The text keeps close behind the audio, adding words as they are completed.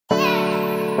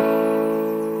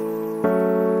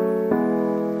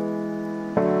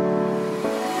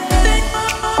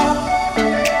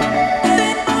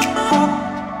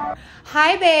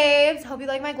Hi babes, hope you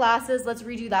like my glasses. Let's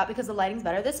redo that because the lighting's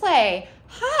better this way.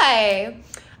 Hi.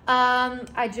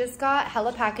 I just got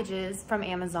hella packages from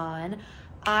Amazon.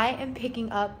 I am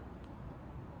picking up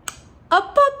a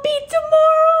puppy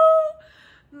tomorrow.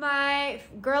 My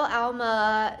girl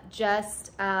Alma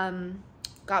just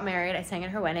got married. I sang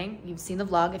at her wedding. You've seen the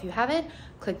vlog. If you haven't,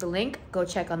 click the link, go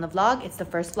check on the vlog. It's the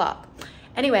first vlog.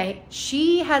 Anyway,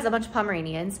 she has a bunch of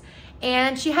Pomeranians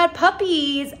and she had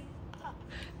puppies.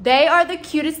 They are the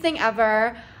cutest thing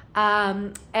ever.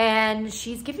 And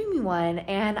she's giving me one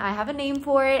and I have a name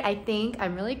for it. I think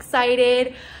I'm really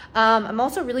excited. I'm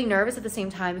also really nervous at the same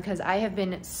time because I have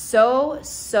been so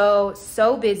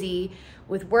busy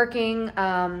with working,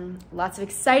 lots of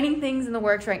exciting things in the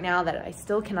works right now that I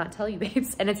still cannot tell you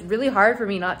babes. And it's really hard for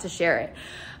me not to share it.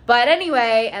 But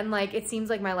anyway, and like, it seems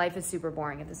like my life is super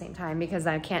boring at the same time because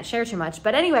I can't share too much.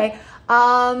 But anyway,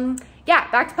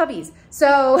 yeah, back to puppies.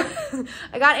 So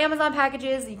I got Amazon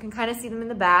packages. You can kind of see them in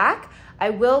the back. I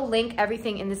will link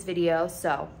everything in this video.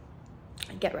 So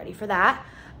get ready for that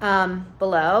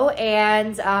below.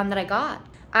 And that I got.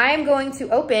 I'm going to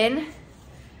open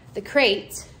the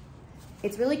crate.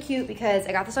 It's really cute because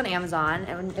I got this on Amazon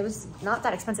and it was not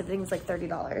that expensive. I think it was like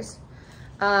 $30.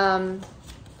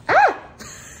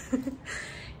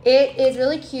 It is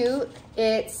really cute.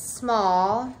 It's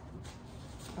small.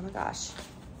 Oh my gosh,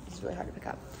 this is really hard to pick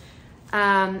up.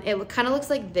 It kind of looks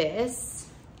like this,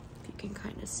 if you can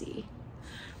kind of see.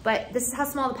 But this is how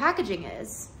small the packaging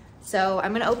is. So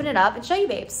I'm gonna open it up and show you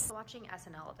babes. Watching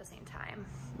SNL at the same time.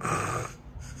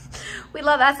 We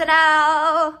love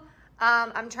SNL.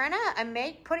 I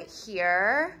may put it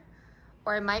here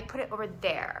or I might put it over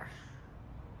there.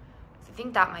 I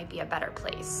think that might be a better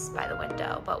place by the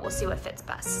window, but we'll see what fits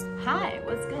best. Hi,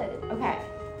 what's good? Okay,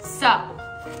 so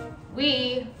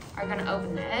we are gonna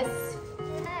open this.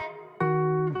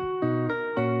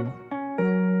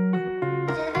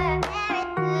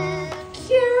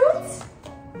 Cute.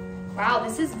 Wow,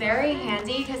 this is very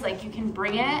handy because like you can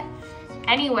bring it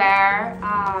anywhere.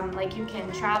 Like you can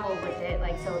travel with it.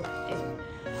 Like so if,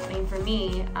 I mean, for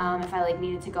me, if I like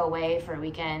needed to go away for a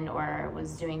weekend or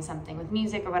was doing something with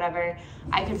music or whatever,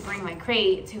 I could bring my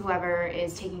crate to whoever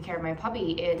is taking care of my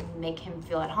puppy and make him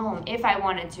feel at home if I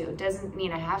wanted to. Doesn't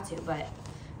mean I have to, but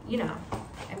you know,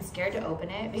 I'm scared to open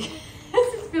it because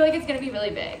I feel like it's gonna be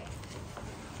really big.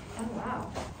 Oh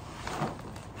wow.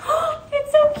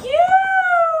 It's so cute!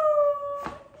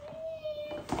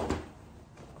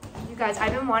 You guys,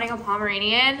 I've been wanting a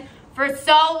Pomeranian for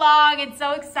so long. It's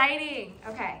so exciting.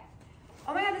 Okay.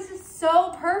 Oh my God, this is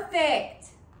so perfect.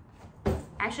 I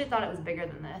actually thought it was bigger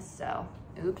than this, so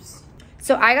oops.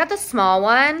 So I got the small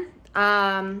one.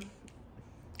 I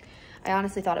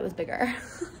honestly thought it was bigger.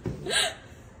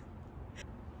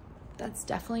 That's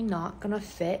definitely not gonna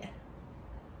fit.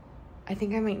 I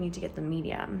think I might need to get the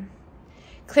medium.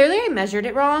 Clearly I measured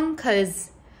it wrong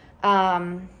because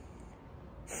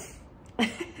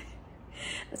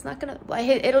it's not gonna,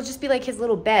 it'll just be like his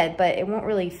little bed, but it won't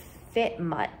really fit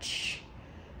much.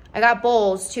 I got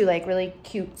bowls too, like really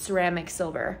cute ceramic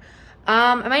silver.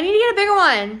 I might need to get a bigger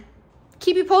one.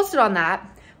 Keep you posted on that.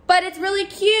 But it's really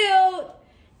cute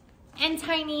and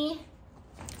tiny.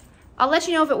 I'll let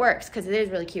you know if it works because it is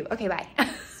really cute. Okay, bye.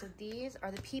 So these are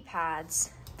the pee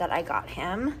pads that I got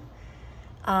him.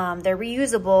 They're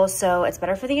reusable, so it's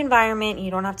better for the environment.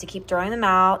 You don't have to keep throwing them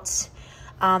out.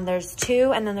 There's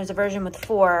 2 and then there's a version with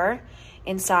 4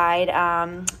 inside.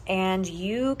 And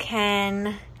you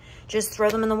can just throw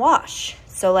them in the wash.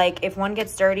 So like if one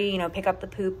gets dirty, you know, pick up the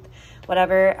poop,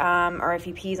 whatever, or if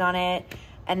he pees on it,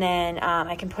 and then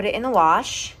I can put it in the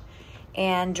wash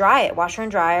and dry it, washer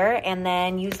and dryer, and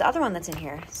then use the other one that's in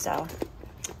here. So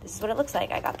this is what it looks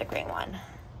like. I got the gray one.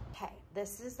 Okay,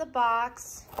 this is the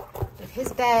box with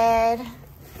his bed. I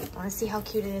want to see how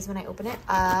cute it is when I open it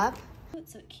up.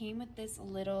 So it came with this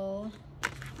little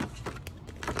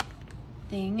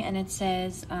thing, and it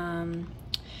says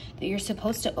that you're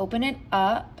supposed to open it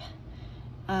up,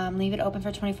 leave it open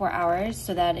for 24 hours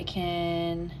so that it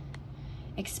can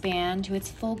expand to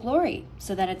its full glory,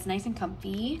 so that it's nice and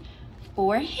comfy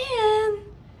for him.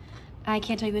 I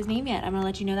can't tell you his name yet. I'm gonna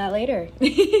let you know that later.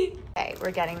 Okay,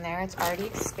 we're getting there. It's already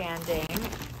expanding.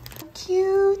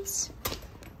 Cute.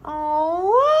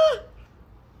 Oh.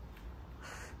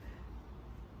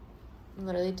 I'm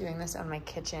literally doing this on my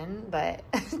kitchen, but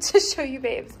to show you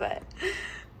babes, but.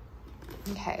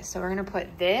 Okay, so we're gonna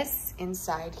put this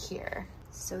inside here.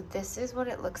 So this is what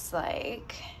it looks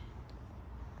like.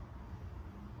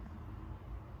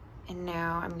 And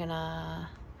now I'm gonna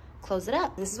close it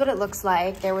up. This is what it looks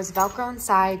like. There was Velcro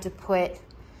inside to put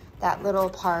that little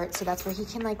part, so that's where he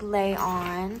can like lay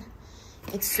on.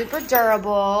 It's super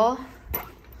durable.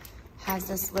 Has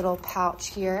this little pouch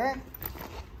here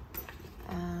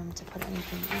to put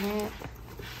anything in it.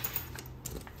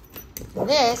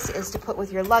 This is to put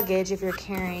with your luggage if you're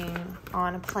carrying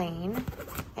on a plane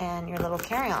and your little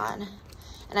carry-on.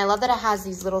 And I love that it has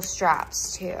these little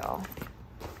straps too.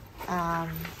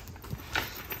 And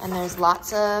there's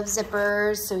lots of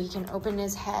zippers, so he can open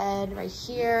his head right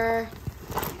here,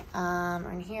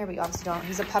 or in here, but you obviously don't.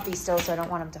 He's a puppy still, so I don't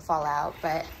want him to fall out,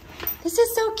 but this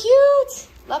is so cute.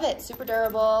 Love it, super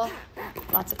durable.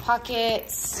 Lots of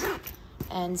pockets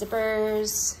and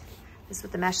zippers. This is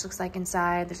what the mesh looks like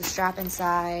inside. There's a strap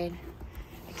inside,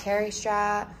 a carry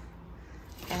strap,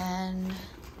 and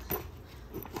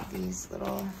these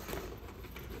little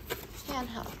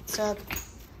handheld.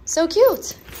 So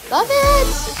cute. Love it.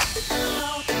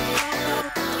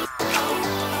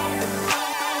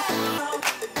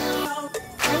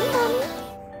 Hi, Mommy.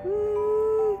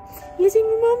 Yes, I'm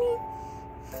your mommy.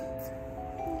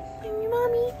 I'm your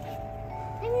mommy.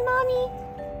 I'm your mommy.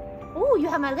 Oh, you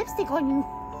have my lipstick on you.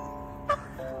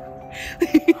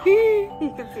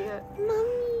 You can see it.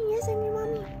 Mommy, yes, I'm your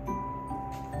mommy.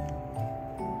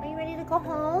 Are you ready to go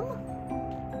home?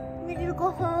 You ready to go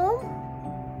home?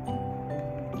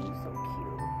 You're so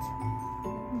cute.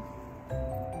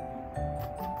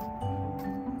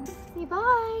 Say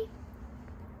bye.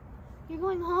 You're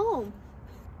going home.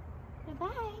 Say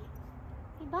bye.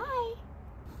 Say bye.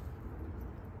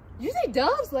 Did you say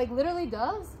doves? Like literally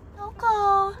doves?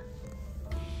 KoKo.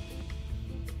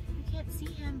 See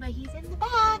him, but he's in the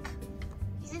back.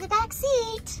 He's in the back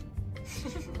seat.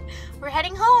 We're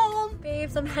heading home.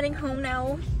 Babes, I'm heading home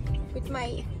now with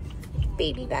my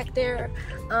baby back there.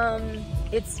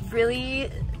 It's really,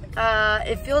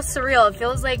 it feels surreal. It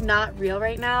feels like not real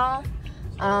right now.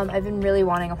 I've been really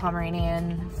wanting a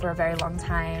Pomeranian for a very long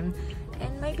time.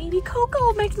 And my baby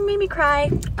KoKo made me cry.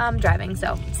 I'm driving,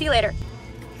 so see you later.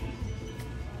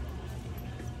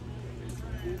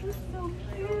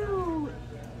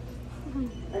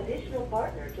 Additional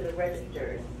partner to the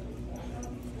registered.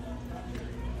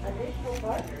 Additional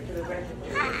partner to the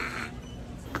registered.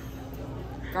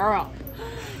 Girl,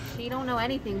 she don't know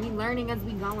anything. We learning as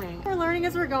we going. We're learning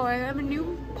as we're going. I'm a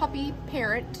new puppy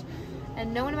parent,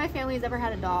 and no one in my family has ever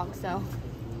had a dog, so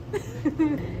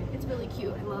it's really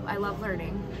cute. I love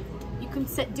learning. You can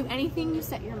do anything you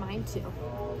set your mind to,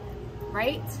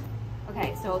 right?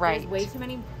 Okay, so there's way too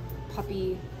many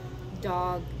puppy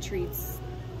dog treats,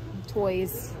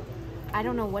 toys. I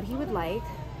don't know what he would like,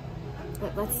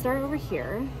 but let's start over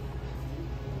here.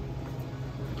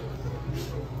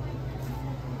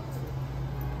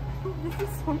 Oh, this is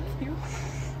so cute.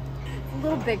 It's a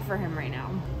little big for him right now.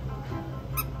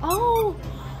 Oh,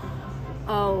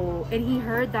 and he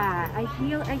heard that. I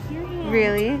hear him.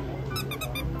 Really?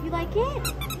 You like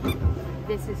it?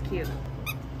 This is cute.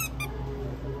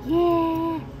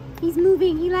 Yeah, he's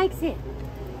moving. He likes it.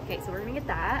 Okay, so we're gonna get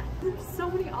that. There's so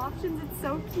many options, it's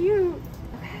so cute.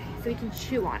 Okay, so we can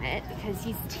chew on it because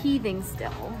he's teething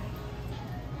still.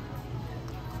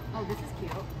 Oh, this is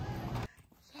cute.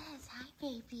 Yes, hi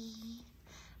baby.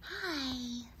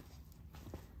 Hi.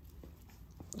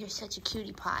 You're such a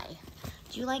cutie pie.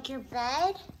 Do you like your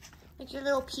bed? Like your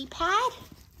little pee pad?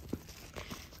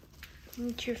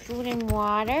 Eat your food and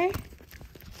water?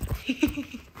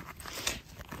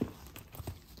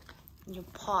 Your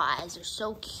paws are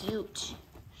so cute.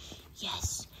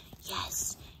 Yes,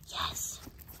 yes, yes.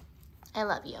 I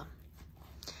love you.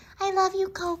 I love you,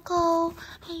 KoKo.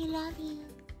 I love you.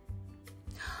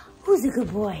 Who's a good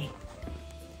boy?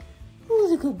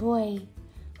 Who's a good boy?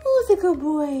 Who's a good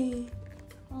boy?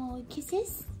 Oh,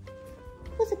 kisses?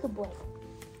 Who's a good boy?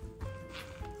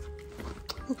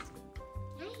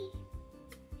 Hi.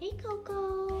 Hey,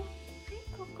 KoKo. Hi,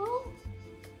 KoKo.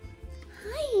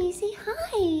 Hi, say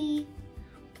hi.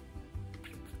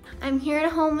 I'm here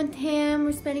at home with him.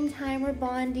 We're spending time, we're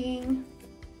bonding.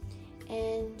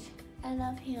 And I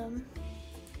love him.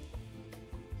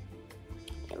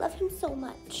 I love him so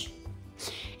much.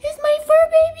 He's my fur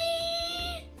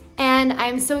baby! And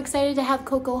I'm so excited to have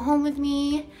KoKo home with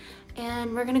me.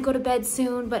 And we're gonna go to bed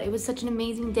soon, but it was such an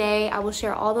amazing day. I will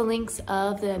share all the links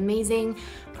of the amazing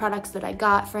products that I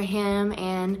got for him,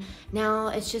 and now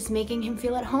it's just making him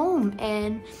feel at home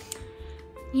and,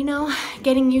 you know,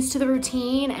 getting used to the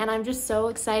routine, and I'm just so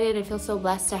excited. I feel so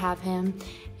blessed to have him,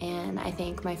 and I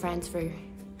thank my friends for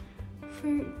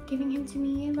giving him to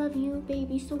me. I love you,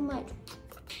 baby, so much.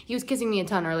 He was kissing me a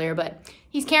ton earlier, but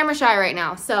he's camera shy right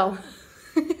now, so.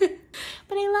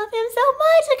 But I love him so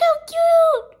much, look how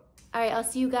cute! All right, I'll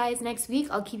see you guys next week.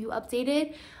 I'll keep you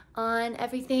updated on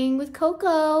everything with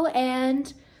KoKo,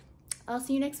 and I'll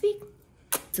see you next week.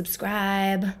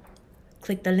 Subscribe.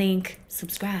 Click the link.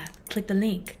 Subscribe. Click the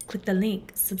link. Click the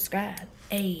link. Subscribe.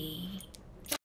 Ayy.